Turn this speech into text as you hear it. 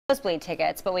nosebleed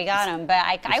tickets, but we got them. But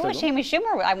I wish Amy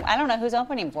Schumer. I don't know who's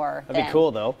opening for her. That'd be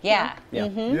cool, though. Yeah.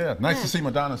 Yeah. Nice to see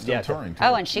Madonna still touring, too.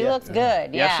 Oh, and she looks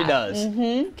good. Yeah, she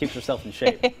does. Keeps herself in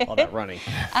shape. All that running.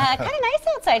 Kind of nice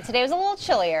outside today. It was a little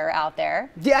chillier out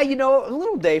there. Yeah, you know, a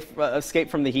little day escape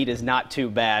from the heat is not too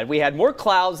bad. We had more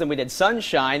clouds than we did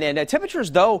sunshine, and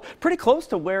temperatures, though, pretty close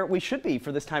to where we should be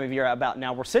for this time of year about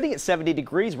now. We're sitting at 70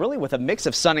 degrees, really with a mix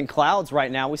of sun and clouds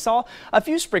right now. We saw a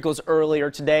few sprinkles earlier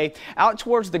today. Out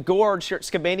towards the gorge here at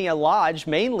Skamania Lodge,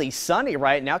 mainly sunny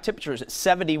right now. Temperatures at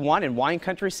 71 in wine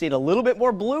country. Seeing a little bit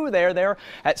more blue there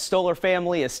at Stoller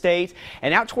Family Estate.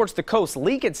 And out towards the coast,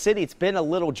 Lincoln City, it's been a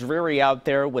little dreary out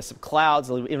there with some clouds,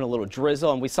 even a little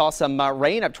drizzle. And we saw some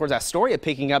rain up towards Astoria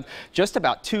picking up just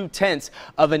about 0.2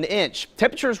 of an inch.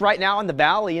 Temperatures right now in the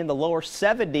valley in the lower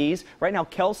 70s. Right now,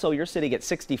 Kelso, you're sitting at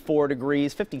 64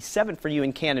 degrees, 57 for you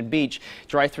in Cannon Beach.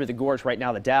 Drive through the gorge right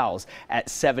now, the Dalles at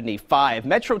 75.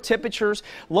 Metro temperatures,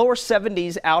 lower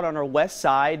 70s out on our west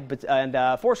side,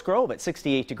 and Forest Grove at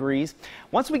 68 degrees.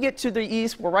 Once we get to the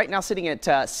east, we're right now sitting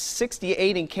at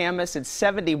 68 in Camas and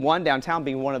 71 downtown,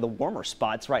 being one of the warmer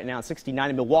spots right now, 69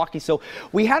 in Milwaukee. So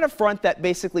we had a front that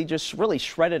basically just really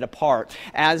shredded apart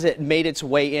as it made its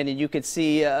way in, and you could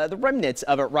see the remnants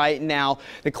of it right now.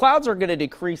 The clouds are going to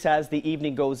decrease as the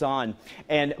evening goes on,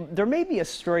 and there may be a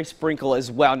stray sprinkle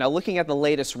as well. Now, looking at the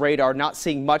latest radar, not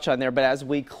seeing much on there, but as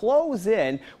we close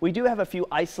in, we do have a few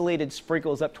isolated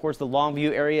sprinkles up towards the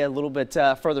Longview area, a little bit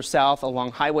further south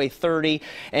along Highway 30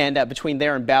 and between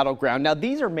there and Battleground. Now,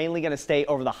 these are mainly going to stay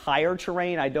over the higher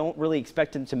terrain. I don't really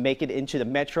expect them to make it into the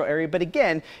metro area, but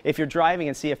again, if you're driving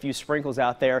and see a few sprinkles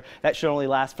out there, that should only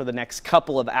last for the next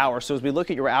couple of hours. So as we look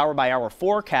at your hour-by-hour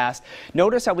forecast,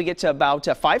 notice how we get to about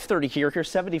 5:30 here. Here's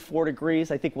 74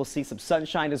 degrees. I think we'll see some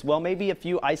sunshine as well, maybe a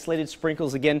few isolated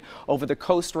sprinkles again over the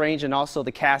Coast Range and also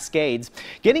the Cascades.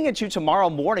 Getting into tomorrow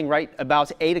morning, right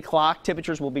about 8 o'clock,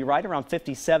 temperatures will be right around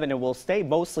 57 and will stay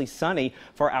mostly sunny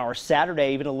for our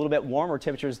Saturday, even a little bit warmer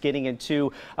temperatures getting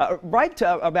into right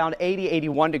to about 80,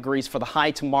 81 degrees for the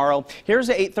high tomorrow. Here's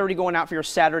the 8:30 going out for your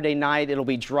Saturday night. It'll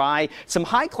be dry. Some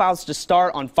high clouds to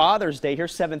start on Father's Day.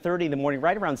 Here's 7:30 in the morning,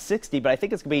 right around 60, but I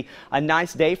think it's going to be a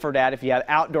nice day for that if you have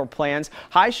outdoor plans.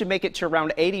 Highs should make it to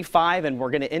around 85, and we're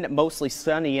going to end up mostly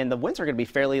sunny, and the winds are going to be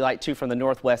fairly light too from the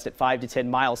northwest at 5 to 10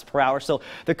 miles per hour. So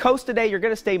the coast today, you're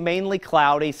going to stay mainly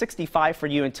cloudy, 65 for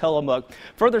you in Tillamook.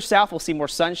 Further south, we'll see more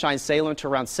sunshine, Salem to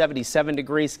around 77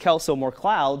 degrees. Kelso, more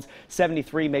clouds,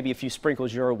 73, maybe a few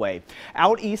sprinkles your way.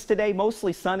 Out east today,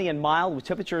 mostly sunny and mild with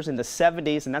temperatures in the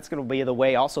 70s, and that's going to be the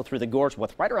way also through the gorge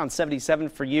with right around 77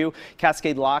 for you,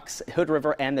 Cascade Locks, Hood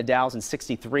River, and the Dalles, and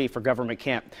 63 for Government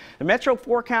Camp. The metro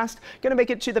forecast going to make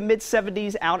it to the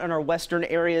mid-70s out in our western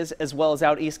areas as well as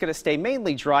out east. Going to stay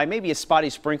mainly dry, maybe a spotty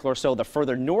sprinkle or so. The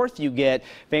further north you get,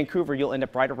 Vancouver, you'll end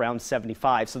up right around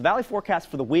 75. So the valley forecast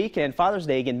for the week and Father's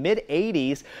Day again,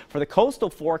 mid-80s. For the coastal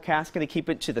forecast, going to keep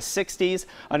it to the 60s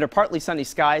under partly sunny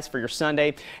skies for your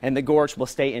Sunday, and the gorge will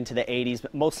stay into the 80s,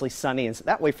 but mostly sunny. And so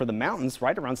that way for the mountains,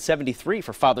 right around 73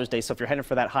 for Father's Day. So if you're heading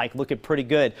for that hike, looking pretty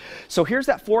good. So here's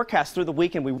that forecast through the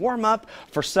weekend. We warm up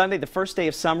for Sunday, the first day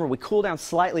of summer. We cool down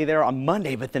slightly there on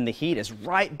Monday, but then the heat is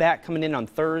right back coming in on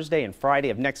Thursday and Friday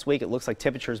of next week. It looks like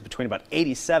temperatures between about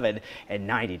 87 and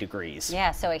 90 degrees.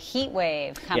 Yeah, so a heat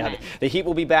wave coming. Yeah, the heat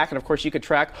will be back, and of course you could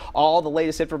track all the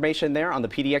latest information there on the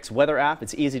PDX weather app.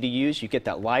 It's easy to use. You get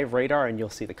that live radar and you'll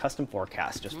see the custom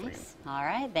forecast just for you. All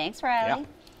right, thanks, Riley.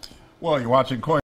 Well, you're watching KOIN.